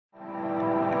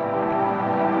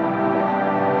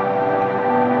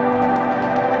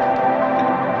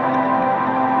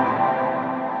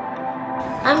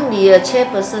I'm the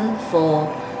chairperson for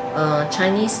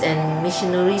Chinese and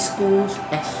Missionary Schools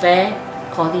Affair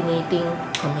Coordinating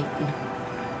Committee.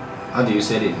 How do you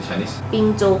say it in Chinese?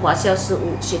 滨州华校事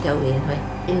务协调委员会.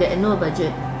 In the annual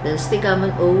budget, the state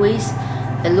government always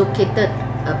allocated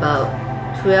about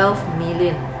 12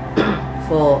 million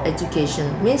for education.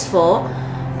 Means for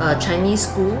Chinese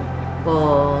school,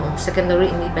 for secondary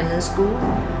independent school,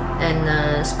 and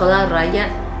Sekolah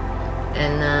Rakyat,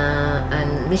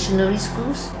 and missionary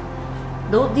schools.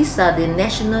 Though these are the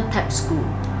national type school,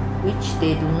 which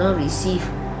they do not receive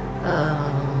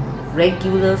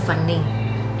regular funding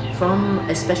from,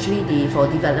 especially for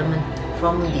development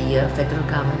from the federal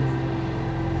government.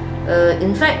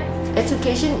 In fact,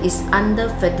 education is under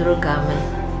federal government,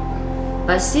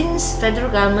 but since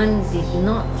federal government did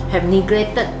not have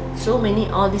neglected so many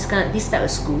this type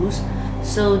of schools,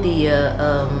 so the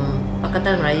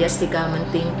Pakatan Rakyat state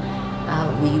government think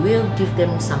we will give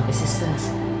them some assistance,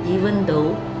 even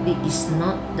though it is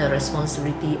not the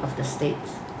responsibility of the state.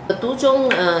 The Tuzhong,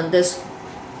 the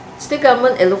state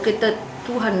government allocated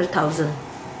 200,000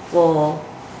 for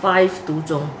 5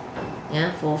 Tuzhong,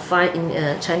 yeah, for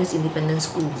 5 Chinese independent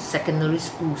schools, secondary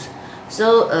schools.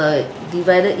 So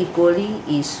divided equally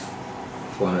is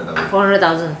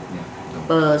 400,000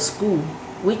 per school,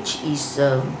 which is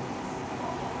a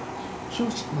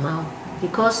huge amount,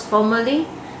 because formerly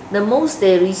the most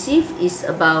they receive is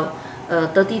about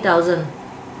 30,000,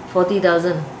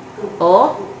 40,000,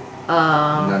 or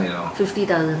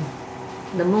 50,000.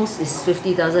 The most is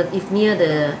 50,000. If near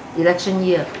the election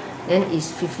year, then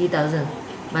it's 50,000.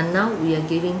 But now we are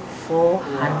giving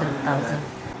 400,000.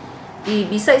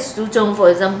 Besides Tuzhong, for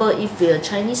example, if a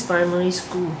Chinese primary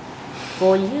school,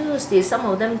 for years some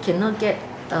of them cannot get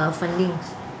funding.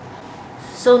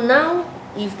 So now,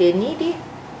 if they need it,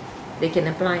 they can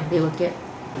apply. They will get.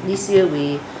 This year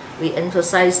we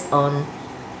emphasize on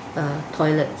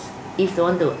toilets. If they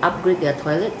want to upgrade their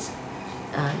toilets,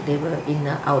 they were in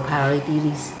our priority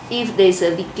list. If there is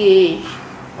a leakage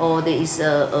or there is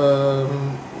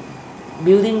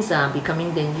buildings are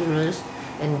becoming dangerous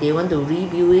and they want to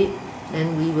rebuild it,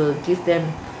 then we will give them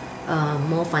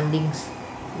more fundings.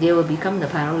 They will become the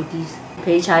priorities.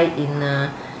 Pei Chai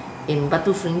in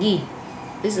Batu Ferringhi,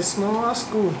 it's a small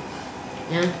school.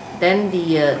 Yeah. Then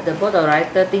the board of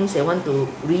directors thinks they want to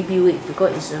rebuild it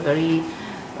because it's a very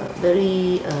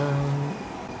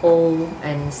old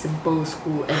and simple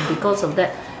school, and because of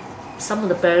that, some of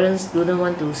the parents don't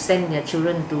want to send their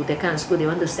children to that kind of school. They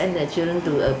want to send their children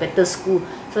to a better school,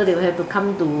 so they will have to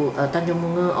come to Tanjung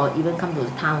Bunga or even come to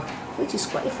the town, which is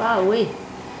quite far away.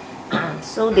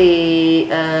 So they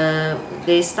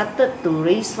started to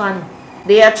raise funds.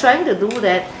 They are trying to do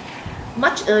that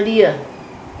much earlier,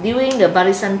 during the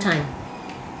Barisan time,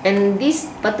 and this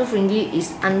Batu Ferringhi is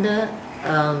under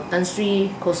Tan Sri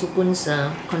Kosupun's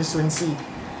constituency,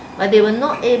 but they were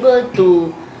not able to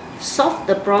solve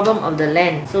the problem of the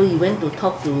land. So he went to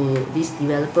talk to this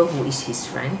developer who is his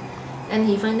friend, and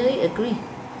he finally agreed,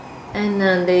 and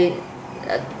they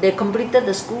completed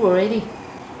the school already,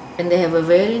 and they have a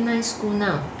very nice school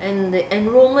now, and the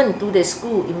enrollment to the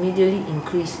school immediately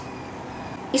increased.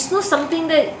 It's not something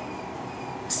that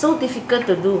so difficult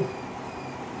to do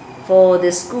for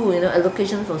the school,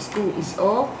 allocation for school. Is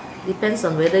all depends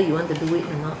on whether you want to do it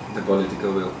or not. The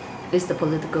political will. It's the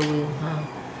political will.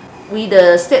 With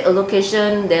the state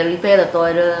allocation, they repair the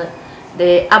toilet,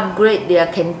 they upgrade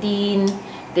their canteen,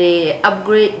 they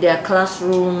upgrade their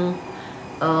classroom,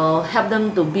 help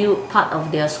them to build part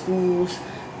of their schools.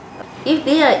 If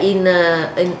they are in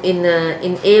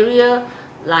area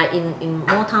like in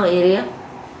more town area,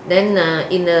 then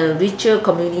in a richer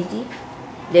community,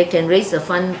 they can raise the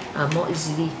fund more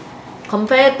easily,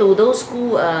 compared to those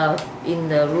schools in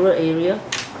the rural area,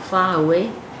 far away,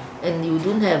 and you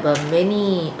don't have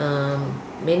many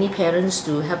parents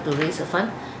to help to raise a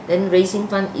fund. Then raising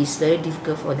fund is very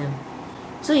difficult for them.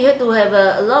 So you have to have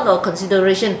a lot of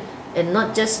consideration, and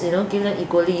not just give them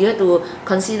equally. You have to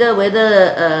consider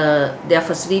whether their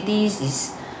facilities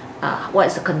is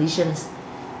what is the conditions.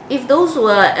 If those who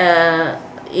are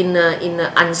in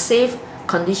a unsafe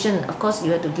condition, of course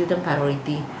you have to give them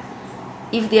priority.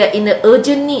 If they are in an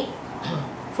urgent need,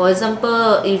 for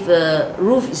example, if a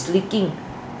roof is leaking,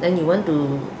 then you want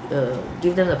to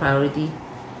give them the priority.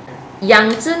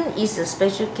 Yangzhen is a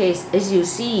special case. As you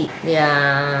see,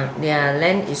 their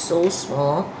land is so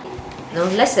small,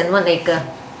 less than 1 acre.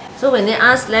 So when they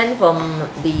asked land from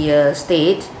the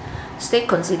state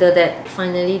considered that,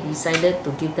 finally decided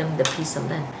to give them the piece of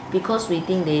land, because we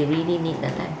think they really need the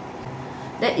land.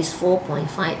 That is 4.5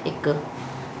 acre.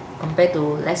 compared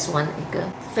to less 1 acre.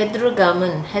 Federal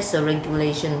government has a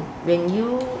regulation when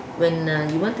you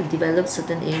want to develop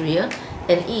certain area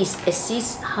and it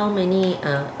exceeds how many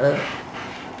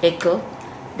acre,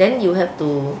 then you have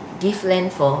to give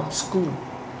land for school.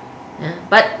 Yeah?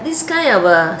 But this kind of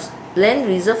land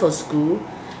reserved for school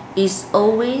is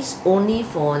always only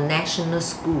for national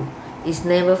school. It's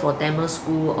never for Tamil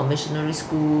school or missionary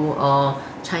school or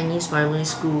Chinese primary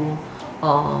school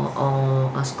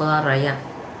or Sekolah Rakyat.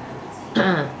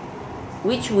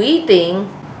 Which we think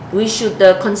we should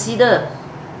consider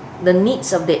the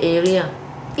needs of the area.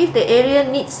 If the area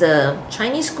needs a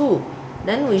Chinese school,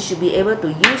 then we should be able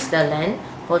to use the land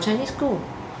for Chinese school.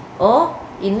 Or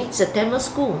it needs a Tamil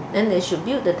school, then they should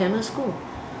build the Tamil school.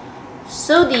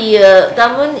 So the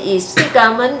state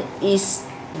government is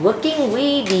working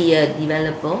with the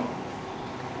developer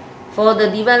for the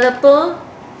developer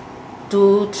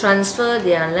to transfer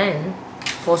their land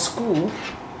for school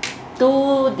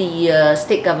to the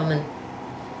state government,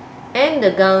 and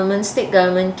the state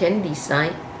government can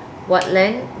decide what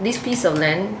land, this piece of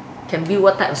land can build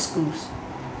what type of schools.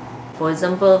 For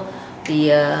example,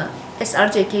 the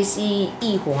SRJKC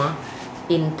Yihua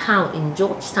in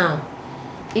Georgetown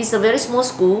is a very small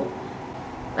school,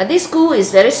 but this school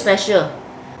is very special.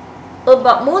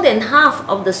 About more than half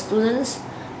of the students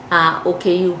are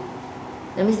OKU.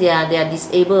 That means they are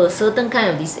disabled, certain kind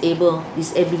of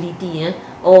disability,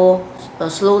 or a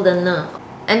slow learner,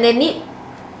 and they need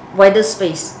wider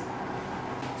space.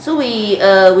 So we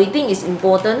think it's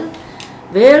important.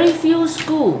 Very few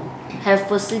schools have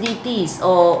facilities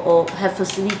or have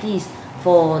facilities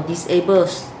for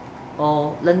disabled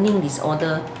or learning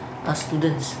disorder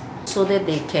students, so that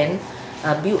they can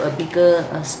build a bigger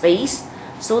space,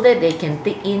 so that they can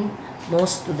take in more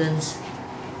students,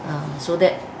 so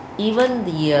that even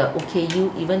the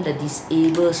OKU, even the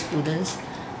disabled students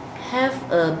have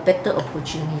a better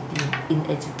opportunity in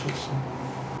education.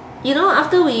 You know,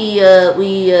 after we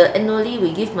annually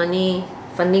we give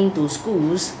funding to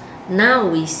schools, now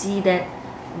we see that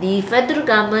the federal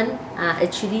government are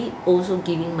actually also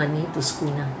giving money to school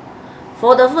now.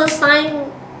 For the first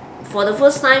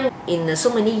time in so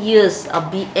many years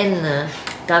of BN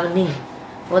governing,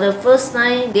 for the first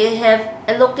time they have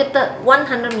allocated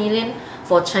 100 million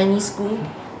for Chinese school,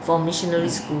 for missionary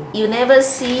school. You never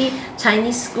see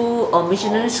Chinese school or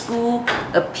missionary school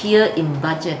appear in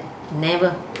budget.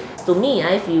 Never. To me,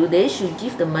 I feel they should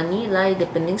give the money like the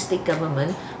Penang state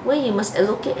government, where you must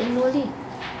allocate annually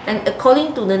and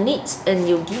according to the needs, and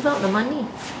you give out the money.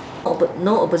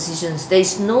 No oppositions. There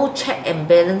is no check and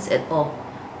balance at all.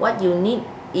 What you need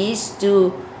is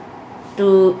to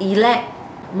elect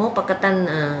more Pakatan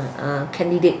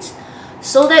candidates,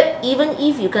 so that even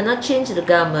if you cannot change the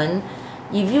government,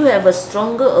 if you have a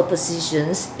stronger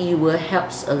oppositions, it will help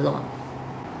a lot.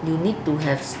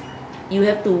 You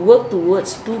have to work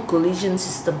towards two coalition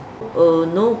system.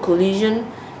 No coalition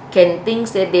can think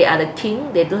that they are the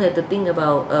king. They don't have to think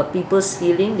about people's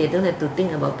feeling. They don't have to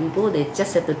think about people. They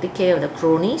just have to take care of the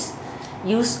cronies,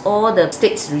 use all the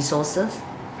state's resources.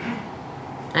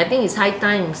 I think it's high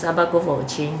time Sabah go for a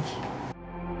change.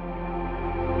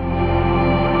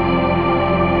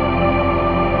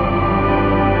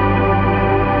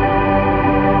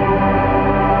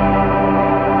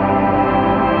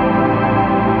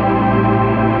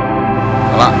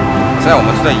现在我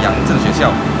们是在杨镇学校，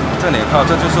这里看到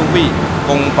这就是为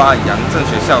公巴杨镇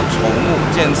学校筹募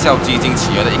建校基金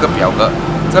起源的一个表格。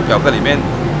这表格里面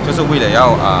就是为了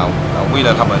为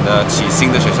了他们的起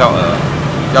新的学校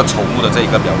要筹募的这一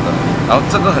个表格。然后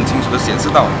这个很清楚的显示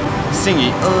到，现于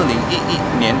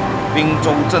2011年，滨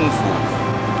州政府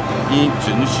已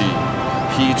准许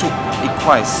批出一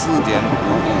块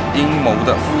4.55英亩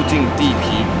的附近地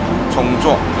皮，充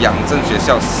作杨镇学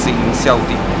校新校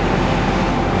地。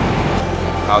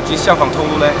好，据校方透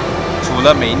露呢，除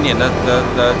了每一年的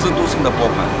制度性的拨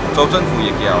款，州政府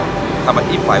也给了他们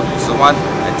150万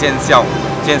来建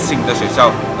新的学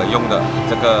校而用的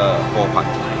这个拨款。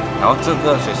然后这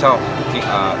个学校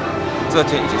这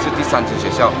间已经是第3间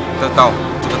学校得到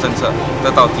这个政策，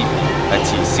得到地皮来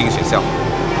起新学校。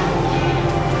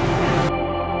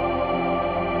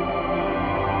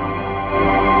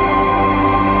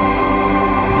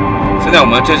现在我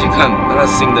们就去看那个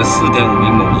新的4.5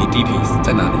英亩一地皮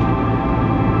在哪里。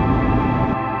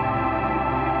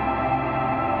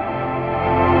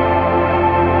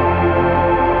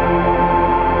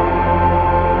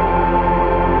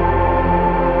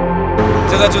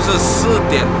这个就是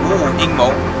4.55英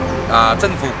亩政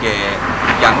府给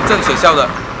杨镇学校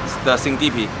的新地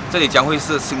皮，这里将会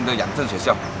是新的杨镇学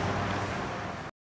校。